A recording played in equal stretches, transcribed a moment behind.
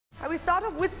we start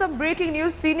off with some breaking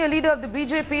news. Senior leader of the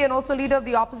BJP and also leader of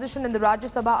the opposition in the Rajya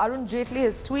Sabha, Arun Jaitley,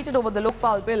 has tweeted over the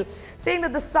Lokpal Bill, saying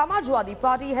that the Samajwadi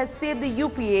Party has saved the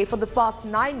UPA for the past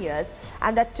 9 years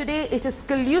and that today it is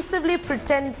collusively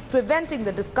preventing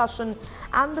the discussion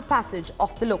and the passage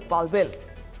of the Lokpal Bill.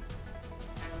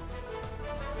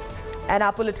 And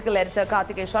our political editor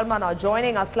Karthik Sharma now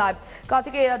joining us live.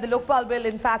 Karthik, the Lokpal Bill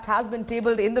in fact has been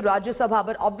tabled in the Rajya Sabha,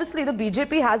 but obviously the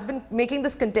BJP has been making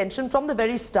this contention from the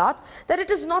very start that it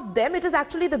is not them, it is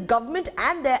actually the government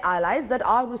and their allies that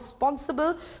are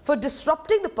responsible for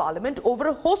disrupting the parliament over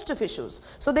a host of issues.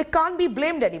 So they can't be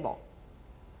blamed anymore.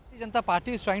 Janata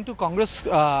Party is trying to corner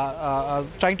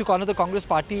the Congress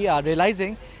party,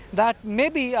 realizing that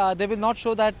maybe they will not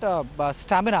show that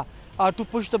stamina to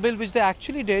push the bill, which they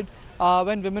actually did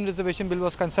when Women Reservation Bill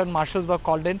was concerned. Marshals were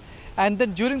called in, and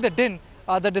then during the din,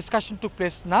 the discussion took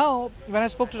place. Now, when I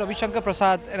spoke to Ravi Shankar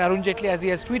Prasad and Arun Jaitley, as he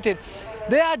has tweeted,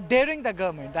 they are daring the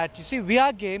government that, you see, we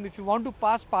are game. If you want to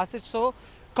pass it. So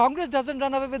Congress doesn't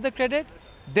run away with the credit.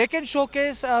 They can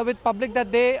showcase with public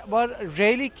that they were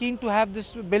really keen to have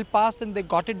this bill passed and they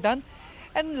got it done.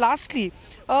 And lastly,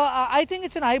 I think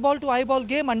it's an eyeball-to-eyeball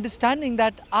game, understanding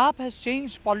that AAP has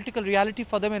changed political reality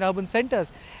for them in urban centres.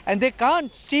 And they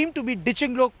can't seem to be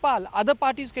ditching Lokpal. Other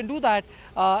parties can do that,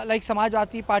 like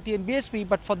Samajwadi Party and BSP,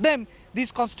 but for them,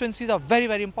 these constituencies are very,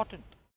 very important.